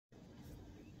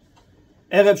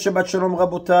Erev Shabbat Shalom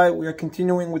Rabotai. We are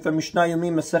continuing with our Mishna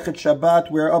Yomi Masechet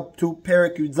Shabbat. We are up to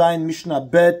Perek Yud Zayin Mishnah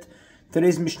Bet.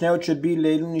 Today's Mishnayot should be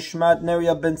Leilun Nishmat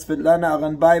Neria ben Svetlana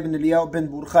Aranbai ben Eliyahu ben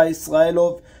Burcha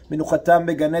Israelov Menuchatam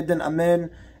Began Eden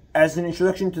Amen. As an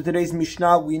introduction to today's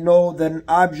Mishnah, we know that an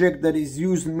object that is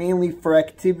used mainly for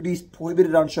activities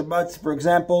prohibited on Shabbat, for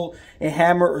example, a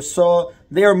hammer or saw,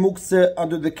 they are muktzeh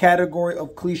under the category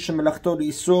of Kli Shemelachto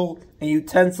D'Isur, a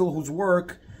utensil whose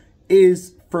work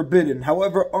is forbidden.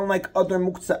 However, unlike other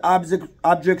muktzeh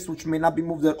objects which may not be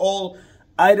moved at all,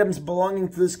 items belonging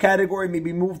to this category may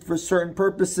be moved for certain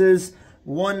purposes.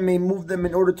 One may move them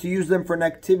in order to use them for an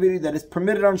activity that is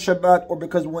permitted on Shabbat, or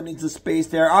because one needs a space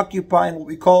they are occupying, what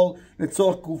we call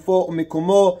netzor kufo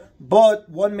umikomo. But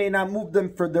one may not move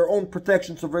them for their own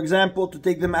protection. So, for example, to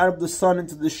take them out of the sun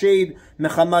into the shade,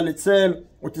 mechama litzel,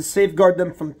 or to safeguard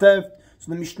them from theft. So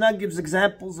the Mishnah gives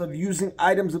examples of using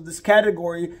items of this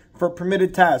category for a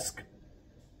permitted task.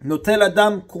 Notel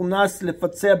adam kunas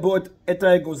lefatzeh bo et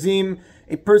ha'egozim.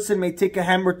 A person may take a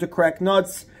hammer to crack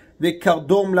nuts.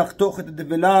 V'kardom lachtoch et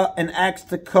devela, an axe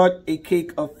to cut a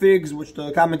cake of figs, which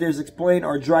the commentators explain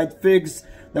are dried figs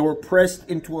that were pressed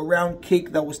into a round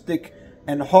cake that was thick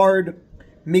and hard.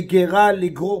 Migera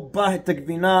ligro bah et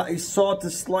gvina, a saw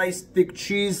to slice thick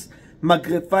cheese.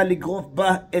 Magrefa ligrof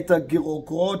bah et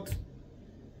girogrot,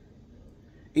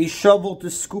 a shovel to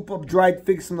scoop up dried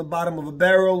figs from the bottom of a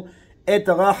barrel. Et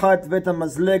rachat vet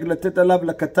mazleg latet alav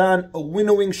lakatan, a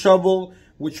winnowing shovel,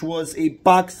 which was a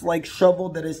box-like shovel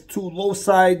that has two low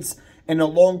sides and a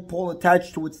long pole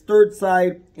attached to its third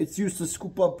side. It's used to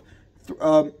scoop up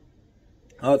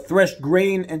threshed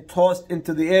grain and tossed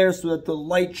into the air so that the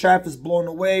light chaff is blown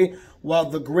away while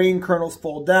the grain kernels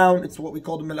fall down. It's what we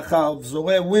call the melacha of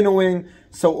zoreh, winnowing.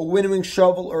 So a winnowing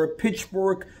shovel or a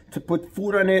pitchfork to put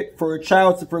food on it for a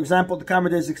child. So for example, the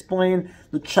commentators explain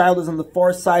the child is on the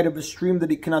far side of a stream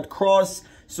that he cannot cross.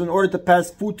 So in order to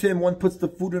pass food to him, one puts the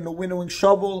food in a winnowing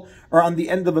shovel or on the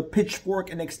end of a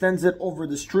pitchfork and extends it over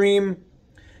the stream.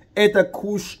 Eta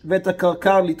kush veta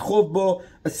karkar litchov bo,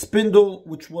 a spindle,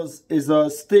 which is a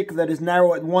stick that is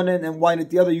narrow at one end and wide at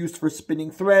the other, used for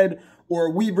spinning thread, or a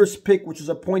weaver's pick, which is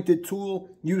a pointed tool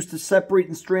used to separate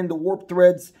and strain the warp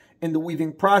threads in the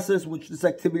weaving process, which this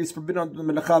activity is forbidden under the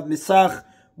melacha misach,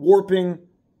 warping.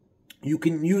 You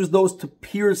can use those to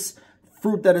pierce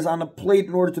fruit that is on a plate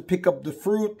in order to pick up the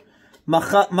fruit.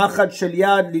 Machad shel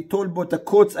yad litol bo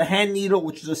takotz, a hand needle,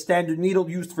 which is a standard needle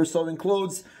used for sewing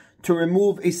clothes, to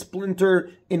remove a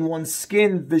splinter in one's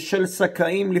skin. V'shel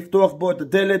sakaim liftoach bo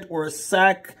delet, or a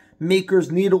sack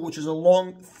maker's needle, which is a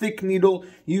long, thick needle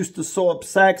used to sew up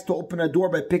sacks to open a door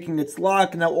by picking its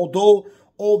lock. Now, although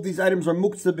all of these items are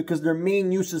muktzah because their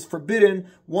main use is forbidden,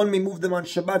 one may move them on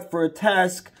Shabbat for a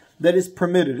task that is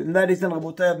permitted. And that is in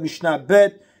Rabotai of Mishnah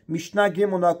Bet. Mishnah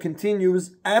Gimel now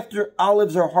continues. After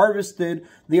olives are harvested,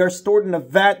 they are stored in a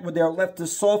vat where they are left to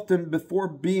soften before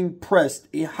being pressed.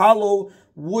 A hollow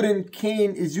wooden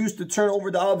cane is used to turn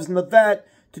over the olives in the vat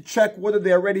to check whether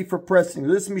they are ready for pressing.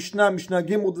 This Mishnah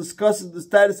Gimel, discusses the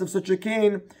status of such a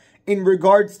cane in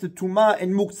regards to Tumah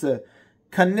and Muktzeh.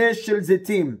 Kaneh shel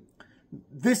zetim.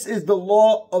 This is the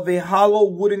law of a hollow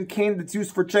wooden cane that's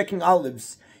used for checking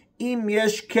olives. Im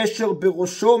yesh kesher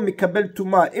berosho mikabel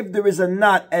tumah. If there is a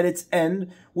knot at its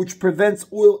end which prevents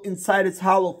oil inside its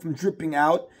hollow from dripping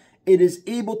out, it is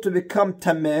able to become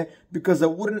tameh, because a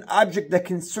wooden object that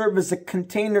can serve as a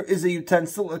container is a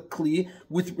utensil, a kli,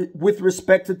 with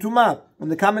respect to tumah.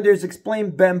 And the commentators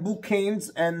explain bamboo canes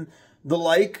and the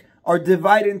like are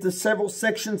divided into several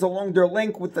sections along their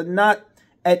length with a knot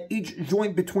at each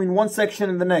joint between one section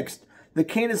and the next. The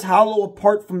cane is hollow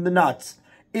apart from the knots.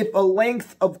 If a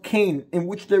length of cane in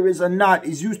which there is a knot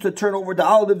is used to turn over the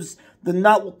olives, the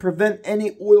knot will prevent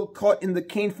any oil caught in the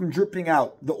cane from dripping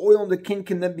out. The oil in the cane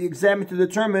can then be examined to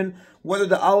determine whether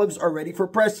the olives are ready for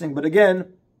pressing. But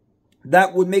again,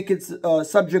 that would make it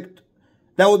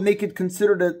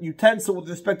considered a utensil with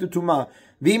respect to tumah.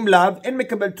 V'im lav en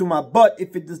mekabel tumah. But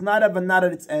if it does not have a knot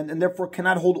at its end and therefore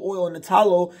cannot hold oil in its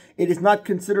hollow, it is not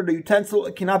considered a utensil.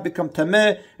 It cannot become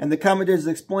tameh. And the commentators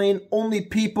explain only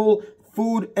people,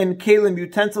 food, and kalim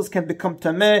utensils can become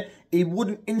tameh. A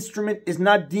wooden instrument is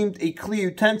not deemed a kli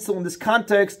utensil in this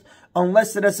context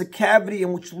unless it has a cavity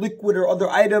in which liquid or other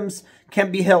items can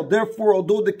be held. Therefore,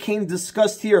 although the cane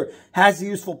discussed here has a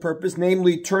useful purpose,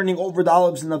 namely turning over the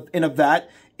olives in a vat,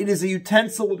 it is a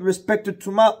utensil with respect to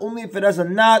tumah only if it has a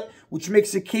knot which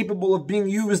makes it capable of being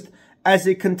used as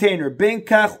a container. Ben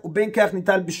kach uben-kach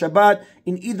nital b'Shabbat.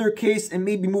 In either case, it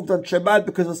may be moved on Shabbat,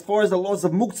 because as far as the laws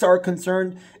of muktzah are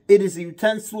concerned, it is a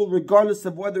utensil regardless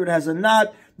of whether it has a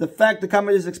knot. the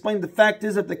commentators explained, the fact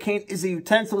is that the cane is a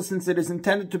utensil since it is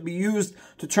intended to be used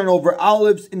to turn over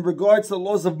olives. In regards to the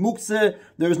laws of muktzeh,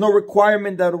 there is no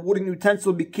requirement that a wooden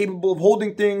utensil be capable of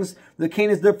holding things. The cane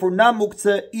is therefore not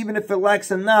muktzeh, even if it lacks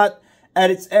a knot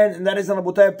at its end. And that is on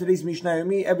Rabotai of today's Mishna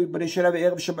Yomi. Everybody should have a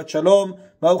Erev Shabbat Shalom.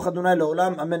 Baruch Adonai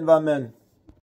Le'olam. Amen v'amen.